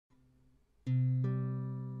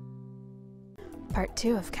Part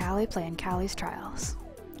 2 of Caly playing Caly's Trials.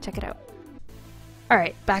 Check it out.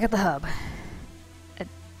 Alright, back at the hub.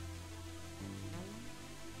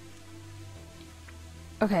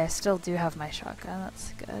 Okay, I still do have my shotgun,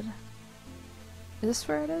 that's good. Is this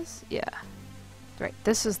where it is? Yeah. Right,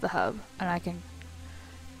 this is the hub, and I can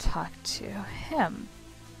talk to him.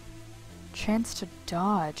 Chance to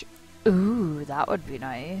dodge. Ooh, that would be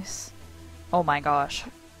nice. Oh my gosh.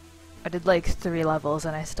 I did like 3 levels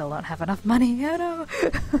and I still don't have enough money. I know.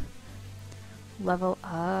 Level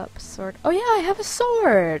up, sword. Oh yeah, I have a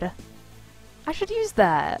sword! I should use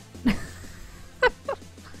that.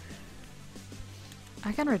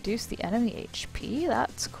 I can reduce the enemy HP?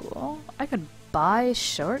 That's cool. I can buy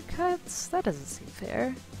shortcuts? That doesn't seem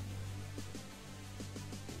fair.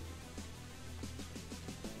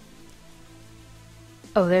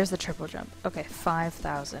 Oh, there's the triple jump. Okay,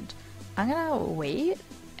 5,000. I'm gonna wait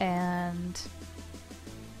and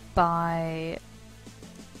buy...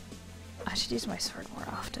 I should use my sword more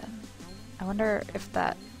often. I wonder if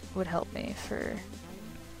that would help me for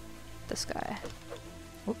this guy.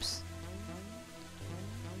 Oops.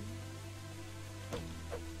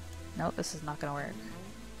 Nope, this is not gonna work.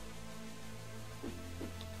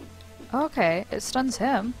 Okay, it stuns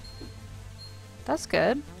him. That's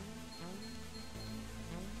good.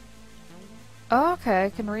 Okay, I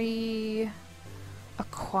can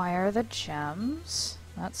acquire the gems.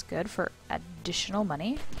 That's good for additional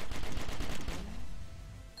money.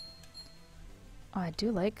 Oh, I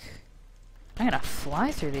do like... I'm gonna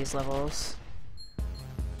fly through these levels.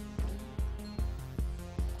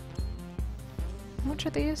 How much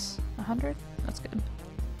are these? 100? That's good.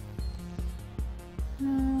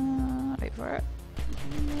 Wait for it.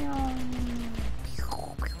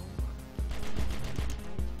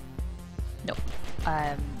 Nope.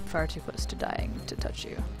 I'm far too close to dying to touch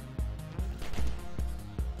you.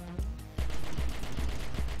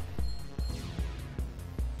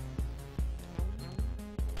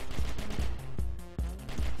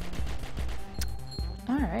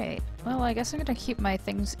 Alright. Well, I guess I'm gonna keep my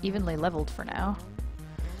things evenly leveled for now.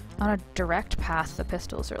 On a direct path, the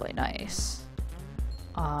pistol's really nice.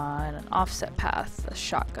 On an offset path, the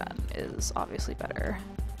shotgun is obviously better.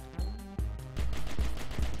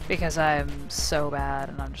 Because I'm so bad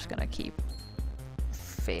and I'm just gonna keep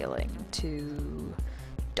failing to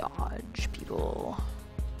dodge people.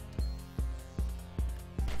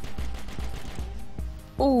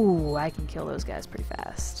 Ooh, I can kill those guys pretty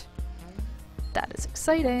fast. That is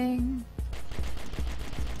exciting!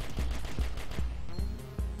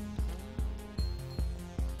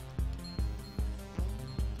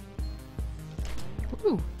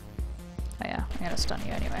 Ooh! Oh yeah, I'm gonna stun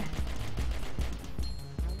you anyway.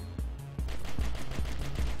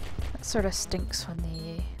 That sort of stinks when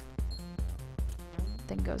the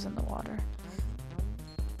thing goes in the water.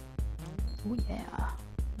 Oh yeah,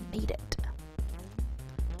 made it.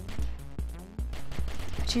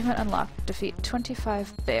 Achievement unlocked. Defeat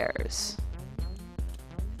 25 bears.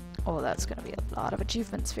 Oh, that's gonna be a lot of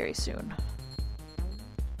achievements very soon.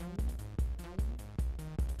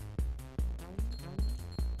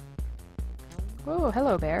 Oh,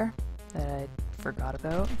 hello bear. That I forgot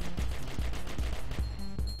about.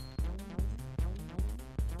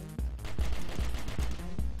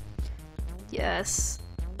 Yes!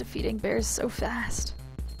 Defeating bears so fast.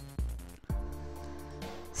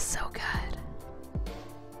 So good.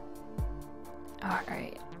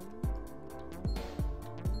 Alright.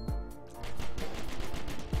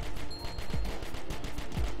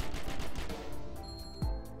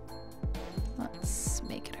 Let's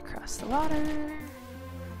make it across the water.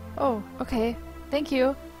 Oh, okay. Thank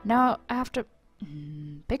you. Now I have to...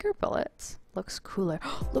 bigger bullets. Looks cooler.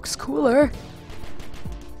 Looks cooler!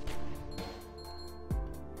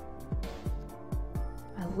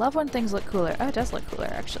 I love when things look cooler. Oh, it does look cooler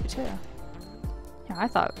actually too. Yeah,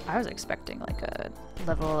 I was expecting like a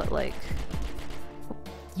level at like...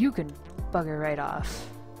 You can bugger right off.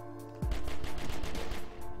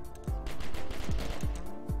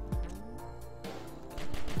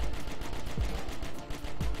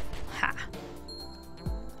 Ha!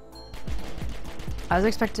 I was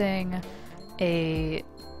expecting a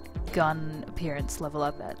gun appearance level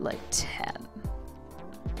up at like 10.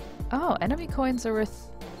 Oh, enemy coins are worth...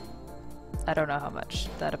 I don't know how much.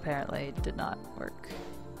 That apparently did not work.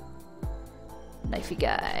 Knifey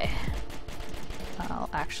guy. I'll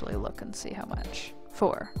actually look and see how much.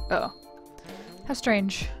 4. Oh. How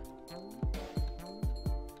strange.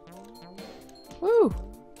 Woo!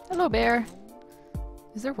 Hello, bear.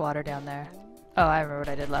 Is there water down there? Oh, I remember what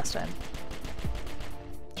I did last time.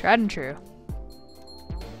 Tried and true.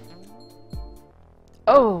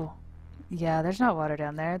 Oh! Yeah, there's not water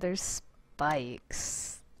down there. There's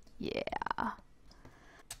spikes. Yeah.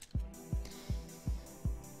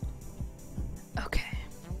 Okay.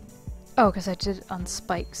 Oh, because I did on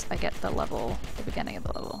spikes, I get the level, the beginning of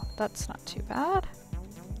the level. That's not too bad.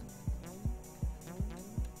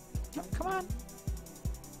 Oh, come on.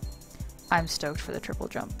 I'm stoked for the triple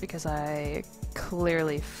jump because I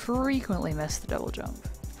clearly frequently miss the double jump.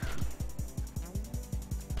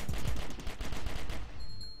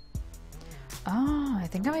 Oh, I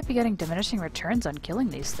think I might be getting diminishing returns on killing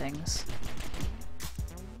these things.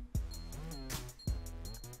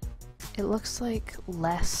 It looks like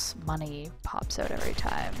less money pops out every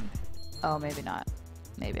time. Oh, maybe not.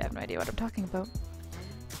 Maybe I have no idea what I'm talking about.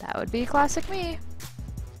 That would be classic me.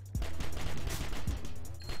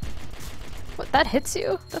 What, that hits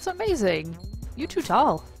you? That's amazing. You too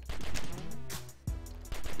tall.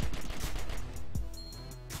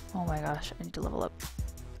 Oh my gosh, I need to level up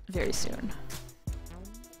very soon.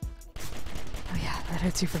 Oh yeah, that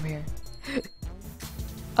hits you from here.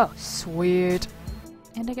 Oh, sweet.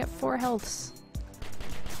 And I get 4 healths.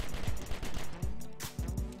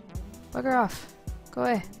 Bugger off. Go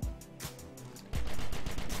away.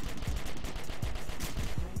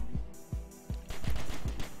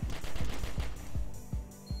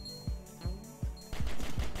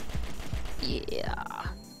 Yeah.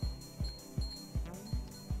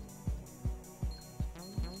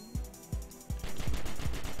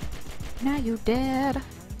 Now you're dead.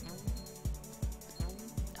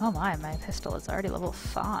 Oh my pistol is already level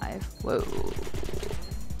 5. Whoa.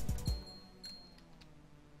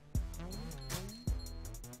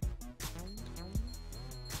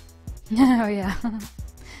 Oh yeah.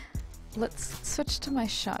 Let's switch to my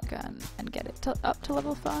shotgun and get it up to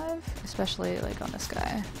level 5, especially like on this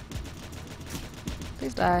guy.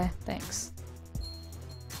 Please die. Thanks.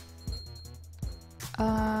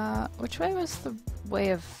 Which way was the way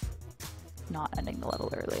of not ending the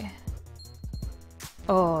level early?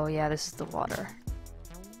 Oh yeah, this is the water.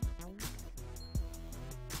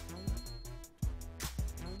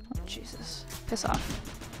 Oh Jesus. Piss off.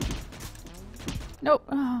 Nope.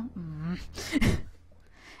 Oh,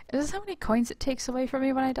 Is this how many coins it takes away from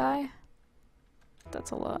me when I die?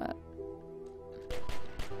 That's a lot.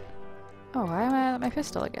 Oh, why am I at my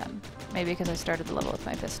pistol again? Maybe because I started the level with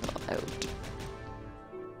my pistol out.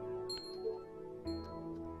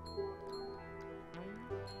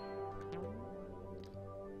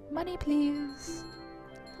 Money, please.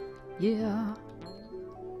 Yeah.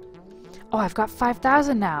 Oh, I've got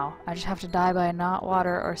 5,000 now. I just have to die by not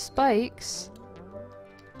water or spikes.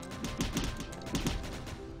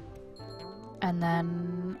 And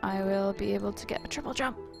then I will be able to get a triple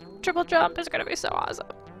jump. Triple jump is gonna be so awesome.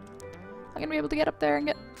 I'm gonna be able to get up there and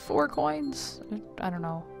get 4 coins. I don't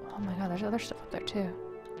know. Oh my god, there's other stuff up there too.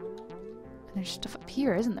 And there's stuff up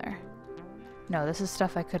here, isn't there? No, this is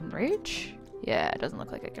stuff I couldn't reach? Yeah, it doesn't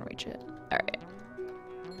look like I can reach it. Alright.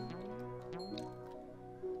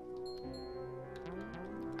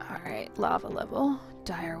 Alright, lava level.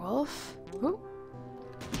 Direwolf. Ooh.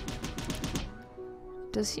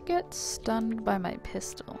 Does he get stunned by my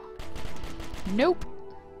pistol? Nope.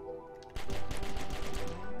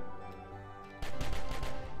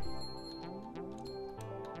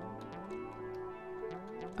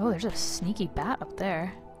 Oh, there's a sneaky bat up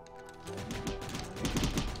there.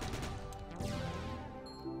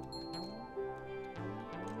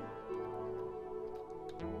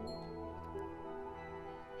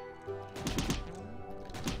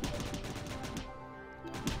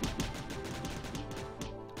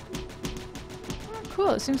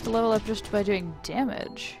 Cool, it seems to level up just by doing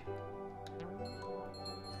damage.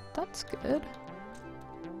 That's good.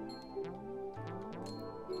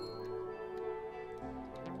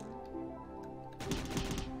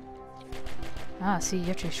 Ah, see,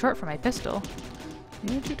 you're too short for my pistol.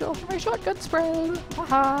 You're too tall for my shotgun spread!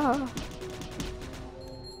 Haha!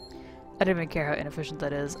 I don't even care how inefficient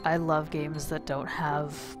that is. I love games that don't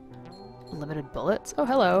have limited bullets. Oh,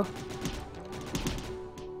 hello!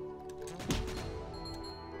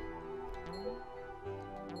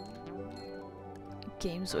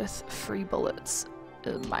 Games with free bullets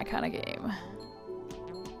is my kind of game.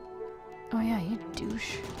 Oh yeah, you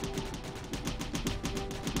douche.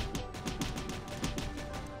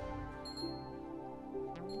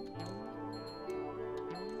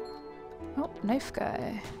 Oh, knife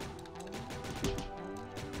guy.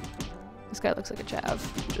 This guy looks like a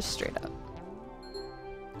chav, just straight up.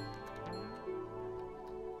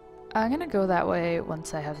 I'm gonna go that way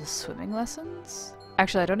once I have the swimming lessons.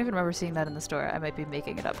 Actually, I don't even remember seeing that in the store. I might be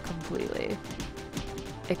making it up completely.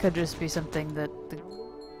 It could just be something that the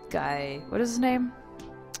guy... What is his name?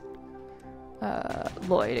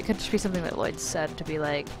 Lloyd. It could just be something that Lloyd said to be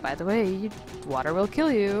like, by the way, water will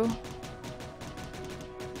kill you.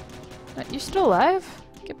 You still alive?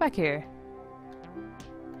 Get back here.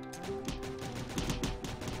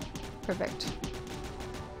 Perfect.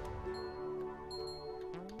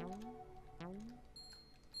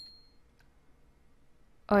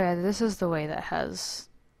 Oh yeah, this is the way that has...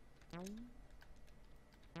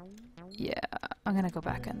 Yeah, I'm gonna go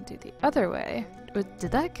back and do the other way.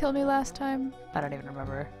 Did that kill me last time? I don't even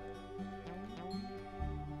remember.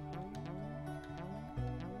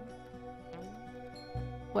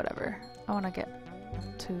 Whatever. I want to get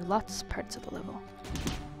to lots of parts of the level.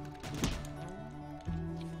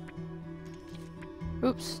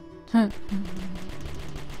 Oops.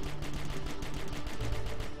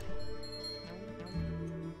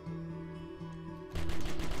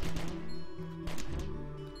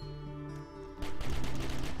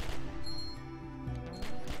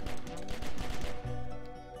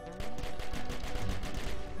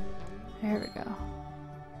 There we go.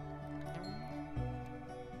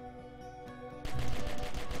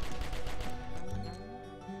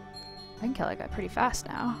 I can kill that guy pretty fast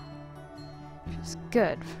now, which is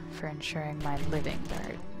good for ensuring my living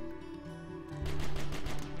part.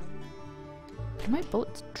 Do my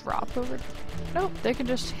bullets drop over? Nope, they can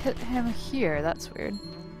just hit him here. That's weird.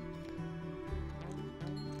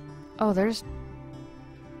 Oh, there is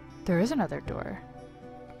another door.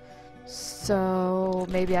 So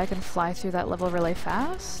maybe I can fly through that level really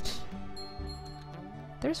fast?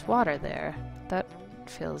 There's water there. That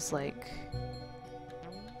feels like...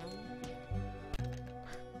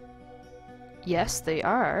 Yes, they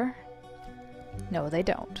are. No, they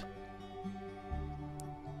don't.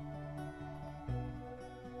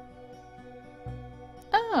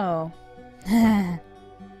 Oh.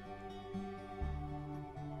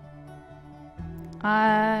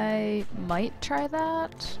 I might try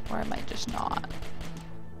that, or I might just not.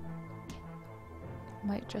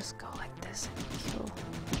 Might just go like this and kill.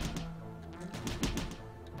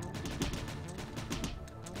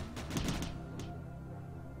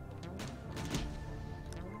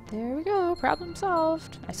 There we go, problem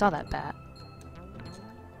solved. I saw that bat.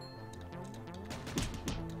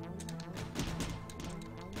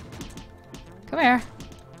 Come here.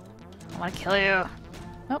 I want to kill you.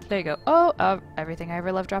 Oh, there you go. Oh, everything I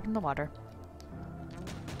ever loved dropped in the water.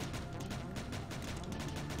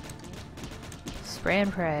 Spray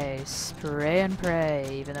and pray,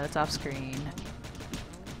 even though it's off screen.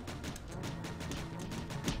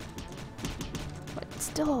 What, it's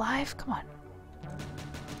still alive? Come on.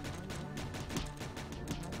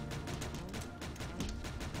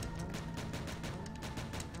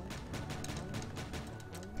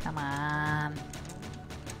 Come on.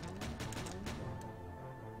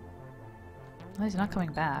 Well, he's not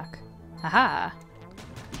coming back. Haha!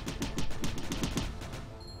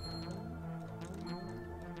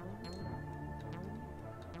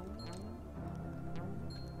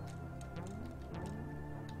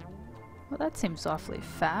 Well, that seems awfully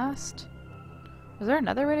fast. Is there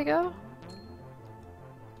another way to go?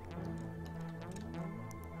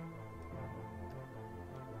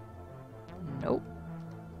 Nope.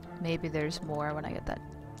 Maybe there's more when I get that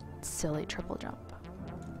silly triple jump.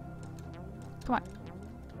 Come on.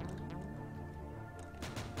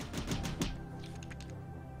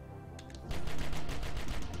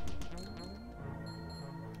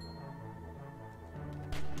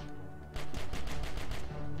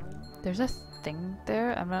 There's a thing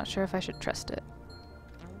there. I'm not sure if I should trust it.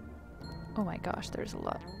 Oh my gosh, there's a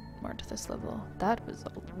lot more to this level. That was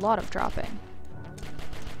a lot of dropping.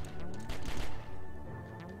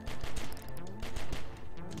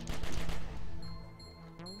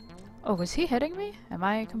 Oh, was he hitting me? Am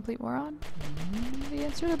I a complete moron? The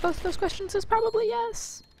answer to both of those questions is probably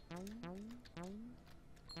yes.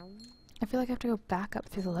 I feel like I have to go back up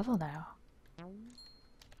through the level now.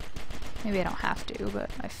 Maybe I don't have to,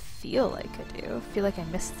 but I feel like I do. I feel like I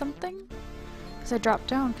missed something. Because I dropped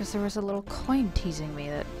down because there was a little coin teasing me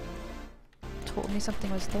that told me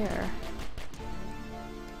something was there.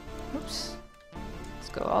 Oops. Let's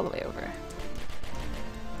go all the way over.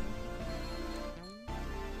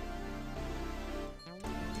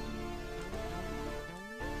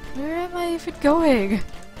 Where am I even going?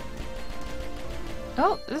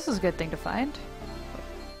 Oh, this is a good thing to find.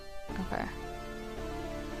 Okay.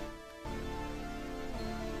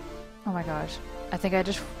 Oh my gosh. I think I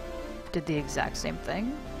just did the exact same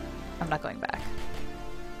thing. I'm not going back.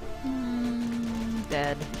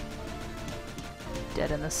 Dead.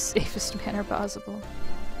 Dead in the safest manner possible.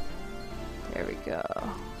 There we go.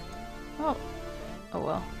 Oh. Oh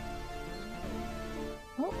well.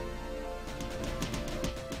 Oh.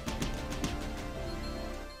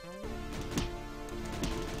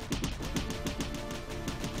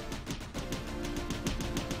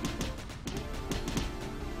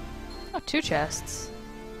 Oh, 2 chests.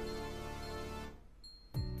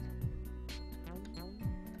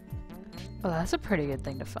 Oh, that's a pretty good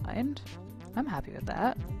thing to find. I'm happy with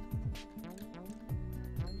that.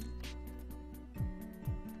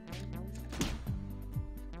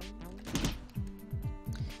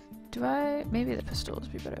 Do I... maybe the pistols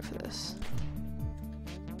would be better for this.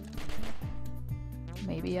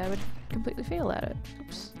 Maybe I would completely fail at it.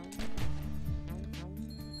 Oops.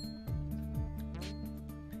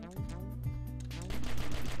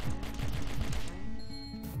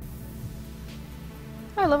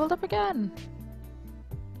 I leveled up again!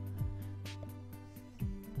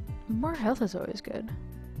 More health is always good.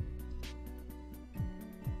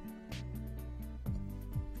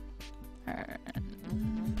 Alright.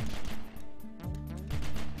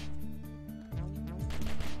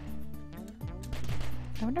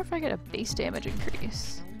 I wonder if I get a base damage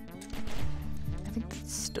increase. I think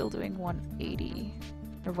that's still doing 180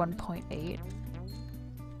 or 1.8.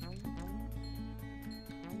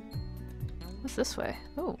 What's this way?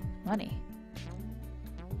 Oh, money.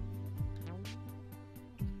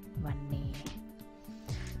 Money.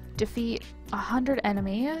 Defeat 100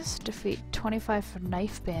 enemies. Defeat 25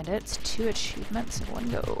 knife bandits. 2 achievements in one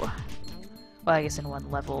go. Well, I guess in one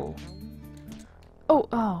level. Oh,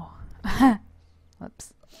 oh.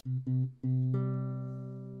 Whoops.